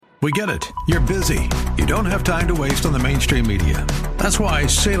We get it. You're busy. You don't have time to waste on the mainstream media. That's why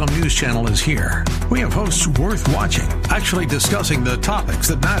Salem News Channel is here. We have hosts worth watching, actually discussing the topics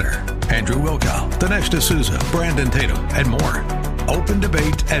that matter. Andrew Wilkow, Dinesh D'Souza, Brandon Tatum, and more. Open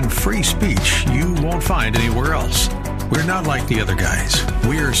debate and free speech you won't find anywhere else. We're not like the other guys.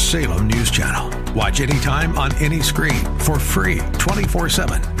 We're Salem News Channel. Watch anytime on any screen for free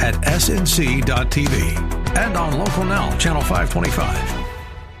 24/7 at snc.tv and on Local Now, Channel 525.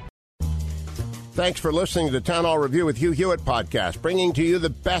 Thanks for listening to the Town Hall Review with Hugh Hewitt podcast, bringing to you the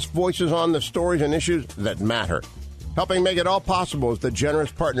best voices on the stories and issues that matter. Helping make it all possible is the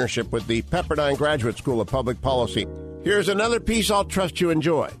generous partnership with the Pepperdine Graduate School of Public Policy. Here's another piece I'll trust you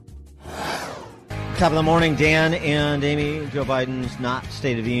enjoy. Top of the morning, Dan and Amy. Joe Biden's not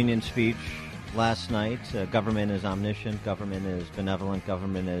State of the Union speech last night. Government is omniscient. Government is benevolent.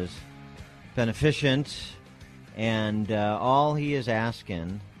 Government is beneficent. And all he is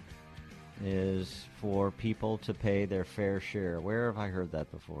asking is for people to pay their fair share. Where have I heard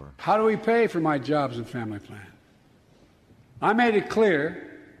that before? How do we pay for my jobs and family plan? I made it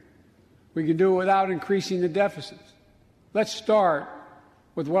clear we can do it without increasing the deficits. Let's start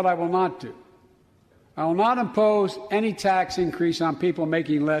with what I will not do. I will not impose any tax increase on people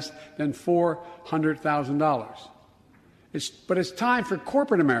making less than $400,000. But it's time for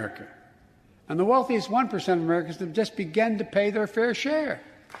corporate America and the wealthiest 1% of Americans to just begin to pay their fair share.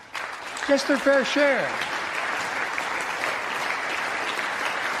 Just their fair share.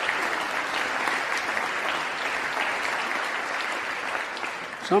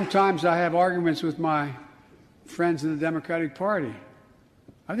 Sometimes I have arguments with my friends in the Democratic Party.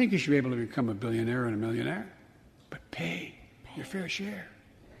 I think you should be able to become a billionaire and a millionaire, but pay your fair share.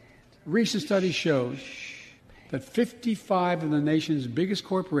 A recent study shows that 55 of the nation's biggest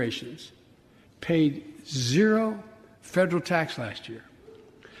corporations paid zero federal tax last year.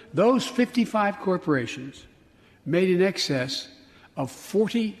 Those 55 corporations made in excess of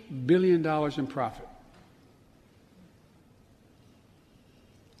 $40 billion in profit.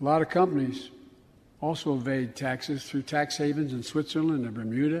 A lot of companies also evade taxes through tax havens in Switzerland and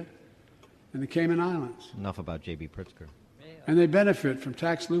Bermuda and the Cayman Islands. Enough about J.B. Pritzker. And they benefit from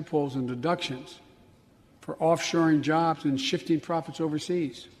tax loopholes and deductions for offshoring jobs and shifting profits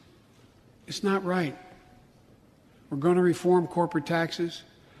overseas. It's not right. We're going to reform corporate taxes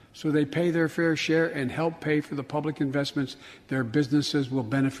so they pay their fair share and help pay for the public investments their businesses will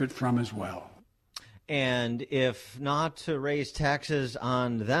benefit from as well. And if not to raise taxes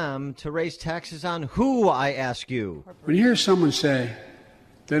on them, to raise taxes on who, I ask you? When you hear someone say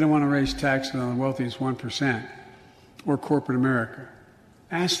they don't want to raise taxes on the wealthiest 1% or corporate America,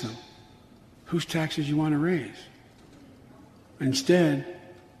 ask them, whose taxes you want to raise? Instead,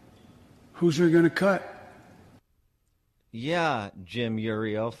 whose are going to cut? Yeah, Jim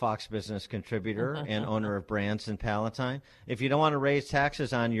Luorio, Fox Business contributor and owner of Brands Palatine. If you don't want to raise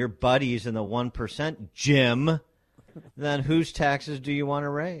taxes on your buddies in the 1%, Jim, then whose taxes do you want to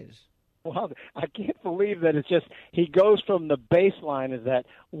raise? Well, I can't believe that it's just he goes from the baseline is that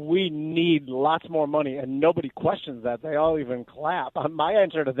we need lots more money, and nobody questions that. They all even clap. My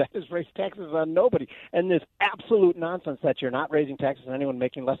answer to that is raise taxes on nobody. And this absolute nonsense that you're not raising taxes on anyone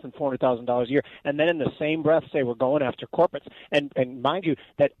making less than $400,000 a year, and then in the same breath say we're going after corporates. And mind you,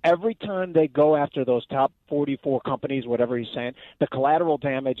 that every time they go after those top 44 companies, whatever he's saying, the collateral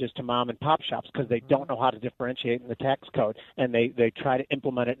damage is to mom and pop shops because they don't know how to differentiate in the tax code, and they try to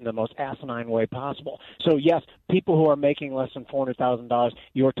implement it in the most asinine way possible. So, yes, people who are making less than $400,000,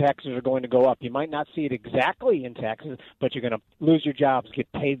 your taxes are going to go up. You might not see it exactly in taxes, but you're going to lose your jobs,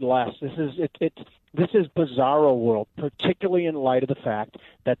 get paid less. This is bizarro world, particularly in light of the fact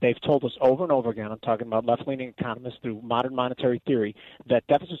that they've told us over and over again, I'm talking about left-leaning economists through modern monetary theory, that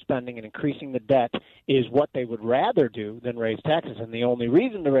deficit spending and increasing the debt is what they would rather do than raise taxes. And the only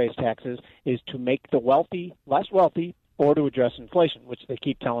reason to raise taxes is to make the wealthy less wealthy or to address inflation, which they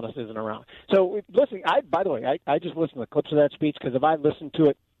keep telling us isn't around. So, listen, by the way, I just listened to the clips of that speech because if I listened to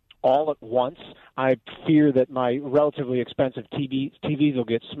it all at once, I fear that my relatively expensive TVs will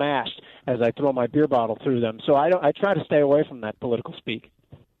get smashed as I throw my beer bottle through them. So I try to stay away from that political speak.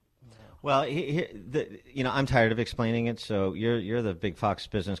 Well, I'm tired of explaining it, so you're the big Fox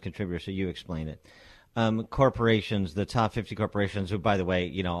Business contributor, so you explain it. Corporations, the top 50 corporations, who, by the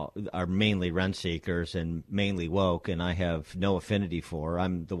way, are mainly rent seekers and mainly woke, and I have no affinity for.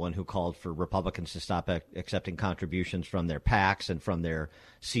 I'm the one who called for Republicans to stop accepting contributions from their PACs and from their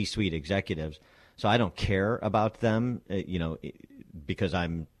C-suite executives. So I don't care about them, because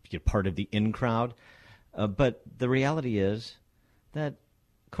I'm part of the in crowd. But the reality is that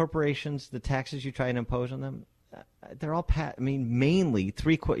corporations, the taxes you try and impose on them, they're all mainly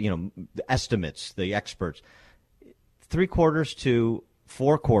the estimates, the experts, 3/4 to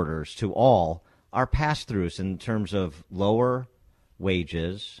 4/4 to all are pass-throughs in terms of lower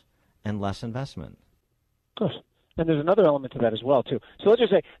wages and less investment. Of course. And there's another element to that as well, too. So let's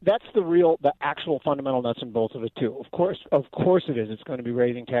just say that's the actual fundamental nuts and bolts of it, too. Of course it is. It's going to be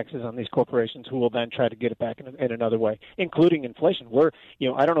raising taxes on these corporations who will then try to get it back in another way, including inflation.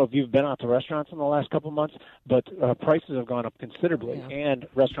 I don't know if you've been out to restaurants in the last couple of months, but prices have gone up considerably, and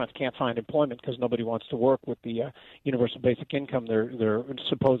restaurants can't find employment because nobody wants to work with the universal basic income they're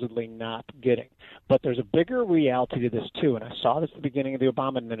supposedly not getting. But there's a bigger reality to this, too, and I saw this at the beginning of the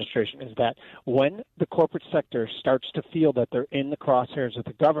Obama administration, is that when the corporate sector starts to feel that they're in the crosshairs of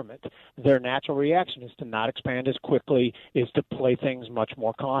the government, their natural reaction is to not expand as quickly, is to play things much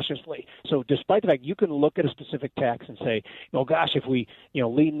more cautiously. So despite the fact you can look at a specific tax and say, oh gosh, if we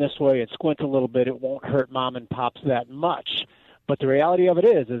lean this way and squint a little bit, it won't hurt mom and pops that much. But the reality of it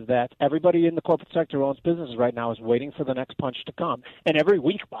is that everybody in the corporate sector who owns businesses right now is waiting for the next punch to come. And every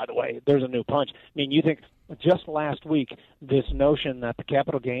week, by the way, there's a new punch. I mean, you think just last week, this notion that the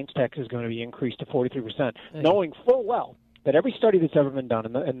capital gains tax is going to be increased to 43%, knowing full well that every study that's ever been done,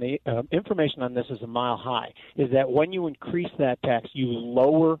 and the information on this is a mile high, is that when you increase that tax, you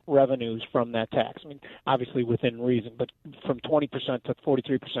lower revenues from that tax. I mean, obviously within reason, but from 20% to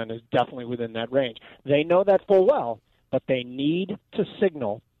 43% is definitely within that range. They know that full well, but they need to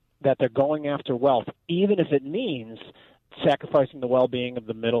signal that they're going after wealth, even if it means sacrificing the well-being of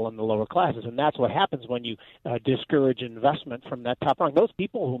the middle and the lower classes. And that's what happens when you discourage investment from that top rung. Those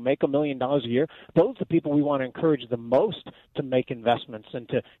people who make $1 million a year, those are the people we want to encourage the most to make investments and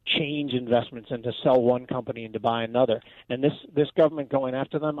to change investments and to sell one company and to buy another. And this government going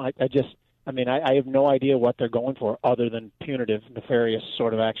after them, I have no idea what they're going for other than punitive, nefarious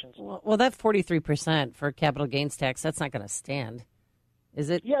sort of actions. Well, that 43% for capital gains tax, that's not going to stand. Is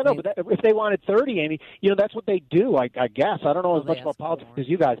it? Yeah, no, but if they wanted 30, Amy, that's what they do, I guess. I don't know as much about politics as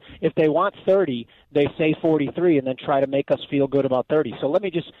you guys. If they want 30, they say 43 and then try to make us feel good about 30. So let me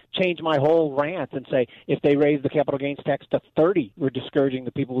just change my whole rant and say if they raise the capital gains tax to 30, we're discouraging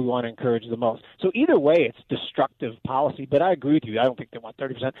the people we want to encourage the most. So either way, it's destructive policy. But I agree with you. I don't think they want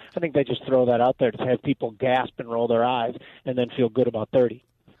 30%. I think they just throw that out there to have people gasp and roll their eyes and then feel good about 30.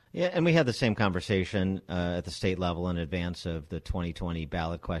 Yeah, and we had the same conversation at the state level in advance of the 2020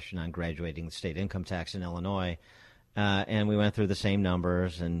 ballot question on graduating the state income tax in Illinois. And we went through the same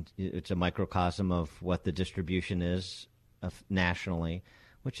numbers, and it's a microcosm of what the distribution is nationally,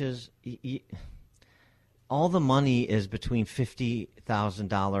 which is all the money is between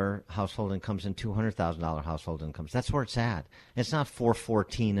 $50,000 household incomes and $200,000 household incomes. That's where it's at. It's not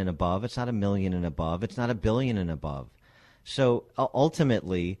 414 and above. It's not $1 million and above. It's not $1 billion and above. So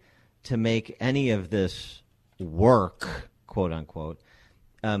ultimately, to make any of this work, quote unquote,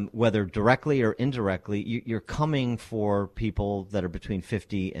 whether directly or indirectly, you're coming for people that are between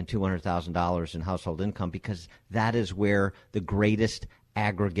 $50,000 and $200,000 in household income because that is where the greatest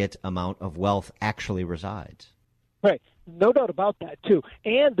aggregate amount of wealth actually resides. Right. No doubt about that too,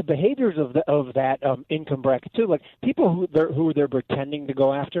 and the behaviors of that income bracket too. Like people who they're pretending to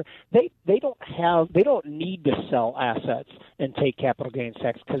go after, they don't need to sell assets and take capital gains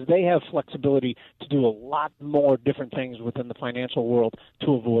tax because they have flexibility to do a lot more different things within the financial world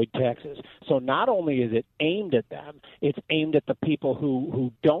to avoid taxes. So not only is it aimed at them, it's aimed at the people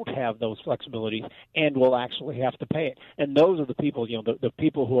who don't have those flexibilities and will actually have to pay it. And those are the people, the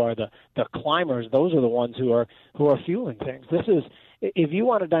people who are the climbers. Those are the ones who are fueling things. This is, if you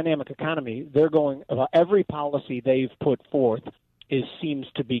want a dynamic economy, they're going about every policy they've put forth seems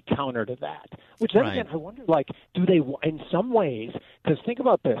to be counter to that. Which then again, I wonder, do they, in some ways, because think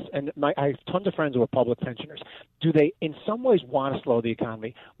about this, and I have tons of friends who are public pensioners. Do they, in some ways, want to slow the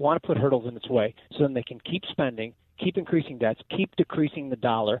economy, want to put hurdles in its way, so then they can keep spending, keep increasing debts, keep decreasing the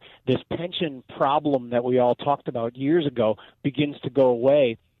dollar? This pension problem that we all talked about years ago begins to go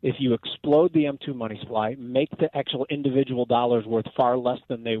away if you explode the M2 money supply, make the actual individual dollars worth far less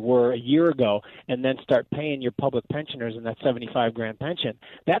than they were a year ago, and then start paying your public pensioners in that $75,000 pension.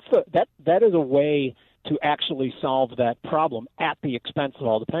 That is a way to actually solve that problem at the expense of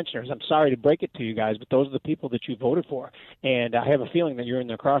all the pensioners. I'm sorry to break it to you guys, but those are the people that you voted for, and I have a feeling that you're in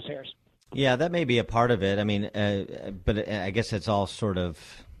their crosshairs. Yeah, that may be a part of it. I mean, but I guess it's all sort of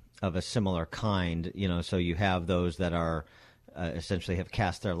a similar kind. So you have those that are essentially have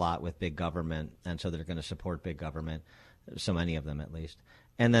cast their lot with big government, and so they're going to support big government, so many of them at least.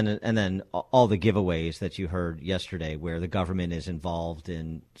 And then all the giveaways that you heard yesterday where the government is involved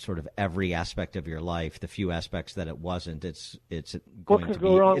in sort of every aspect of your life, the few aspects that it wasn't, it's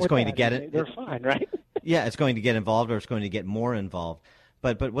going to get it. They're fine, right? Yeah, it's going to get involved or it's going to get more involved.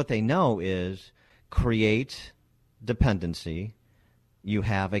 But what they know is create dependency. You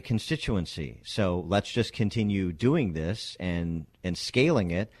have a constituency. So let's just continue doing this and scaling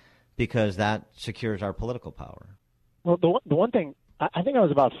it because that secures our political power. Well, the one thing, I think I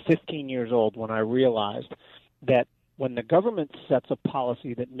was about 15 years old when I realized that when the government sets a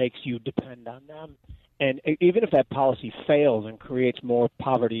policy that makes you depend on them, and even if that policy fails and creates more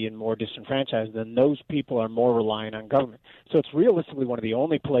poverty and more disenfranchised, then those people are more reliant on government. So it's realistically one of the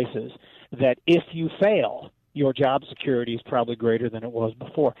only places that if you fail, your job security is probably greater than it was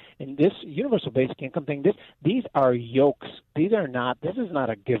before. And this universal basic income thing, these are yokes. This is not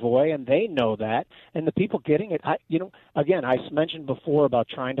a giveaway, and they know that. And the people getting it, again, I mentioned before about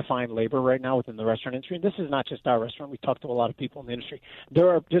trying to find labor right now within the restaurant industry. And this is not just our restaurant. We talked to a lot of people in the industry.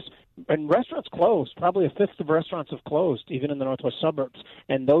 And restaurants closed. Probably a fifth of restaurants have closed, even in the northwest suburbs.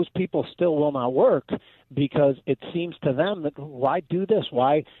 And those people still will not work because it seems to them that why do this?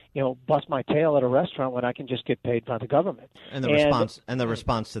 Why, bust my tail at a restaurant when I can just get paid by the government? And the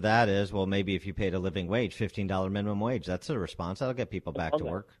response to that is, well, maybe if you paid a living wage, $15 minimum wage, that's a response. That'll get people back to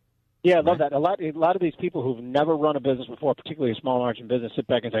work. Yeah, I love that. A lot of these people who've never run a business before, particularly a small margin business, sit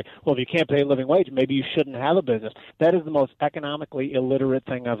back and say, well, if you can't pay a living wage, maybe you shouldn't have a business. That is the most economically illiterate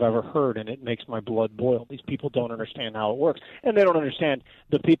thing I've ever heard, and it makes my blood boil. These people don't understand how it works, and they don't understand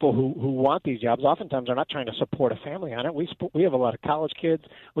the people who want these jobs oftentimes are not trying to support a family on it. We have a lot of college kids.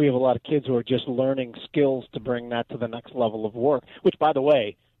 We have a lot of kids who are just learning skills to bring that to the next level of work, which, by the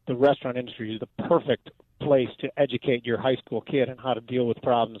way, the restaurant industry is the perfect place to educate your high school kid on how to deal with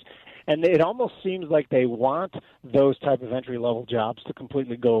problems. And it almost seems like they want those type of entry-level jobs to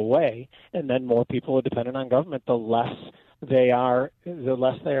completely go away, and then more people are dependent on government, the less they are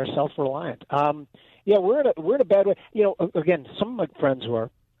self-reliant. We're in a bad way. Again, some of my friends who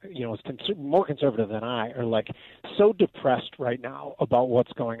are more conservative than I are like so depressed right now about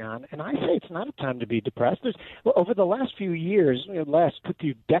what's going on. And I say it's not a time to be depressed. Over the last few years, last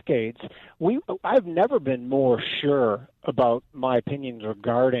few decades, I've never been more sure about my opinions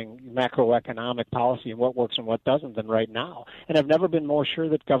regarding macroeconomic policy and what works and what doesn't than right now. And I've never been more sure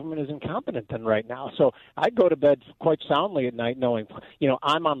that government is incompetent than right now. So I go to bed quite soundly at night knowing,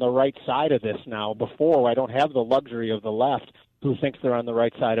 I'm on the right side of this now. Before, I don't have the luxury of the left who thinks they're on the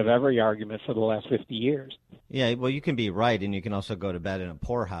right side of every argument for the last 50 years. Yeah, well, you can be right, and you can also go to bed in a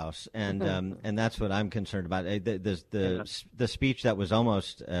poorhouse, and and that's what I'm concerned about. The speech that was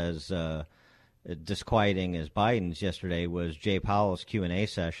almost as disquieting as Biden's yesterday was Jay Powell's Q&A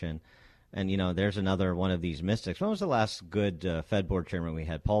session, and there's another one of these mystics. When was the last good Fed board chairman we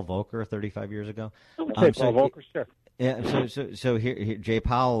had? Paul Volcker 35 years ago. I would say Paul Volcker, sure. Yeah, so here Jay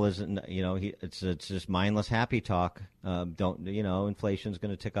Powell isn't. It's just mindless happy talk. Inflation's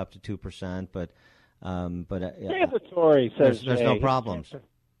going to tick up to 2%, but transitory says there's no problems.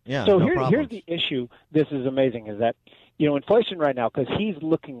 Yeah. So no here's the issue. This is amazing. Is that inflation right now, because he's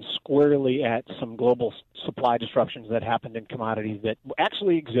looking squarely at some global supply disruptions that happened in commodities that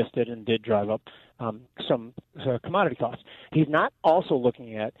actually existed and did drive up some commodity costs. He's not also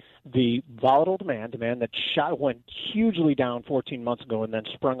looking at the volatile demand that went hugely down 14 months ago and then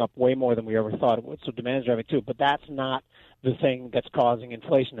sprung up way more than we ever thought it would. So demand is driving too, but that's not the thing that's causing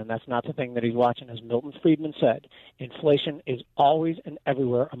inflation, and that's not the thing that he's watching. As Milton Friedman said, inflation is always and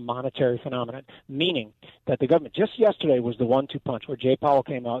everywhere a monetary phenomenon, meaning that the government, just yesterday was the 1-2 punch where Jay Powell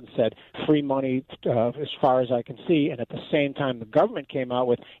came out and said, free money as far as I can see, and at the same time the government came out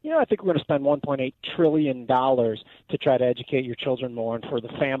with, I think we're going to spend $1.8 trillion to try to educate your children more and for the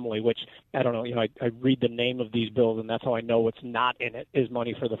family, which, I don't know, I read the name of these bills, and that's how I know what's not in it is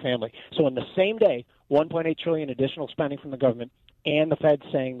money for the family. So in the same day, $1.8 trillion additional spending from the government, and the Fed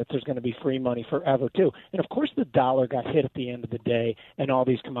saying that there's going to be free money forever, too. And, of course, the dollar got hit at the end of the day, and all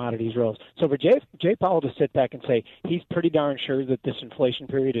these commodities rose. So for Jay Powell to sit back and say he's pretty darn sure that this inflation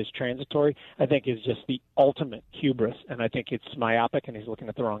period is transitory, I think is just the ultimate hubris, and I think it's myopic, and he's looking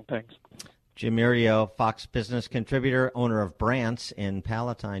at the wrong things. Jim Luorio, Fox business contributor, owner of Brant's in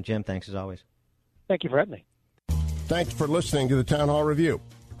Palatine. Jim, thanks as always. Thank you for having me. Thanks for listening to the Town Hall Review.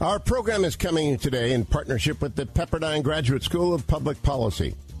 Our program is coming today in partnership with the Pepperdine Graduate School of Public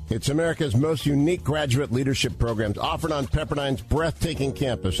Policy. It's America's most unique graduate leadership programs offered on Pepperdine's breathtaking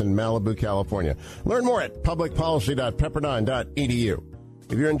campus in Malibu, California. Learn more at publicpolicy.pepperdine.edu.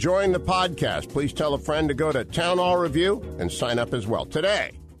 If you're enjoying the podcast, please tell a friend to go to Town Hall Review and sign up as well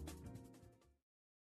today.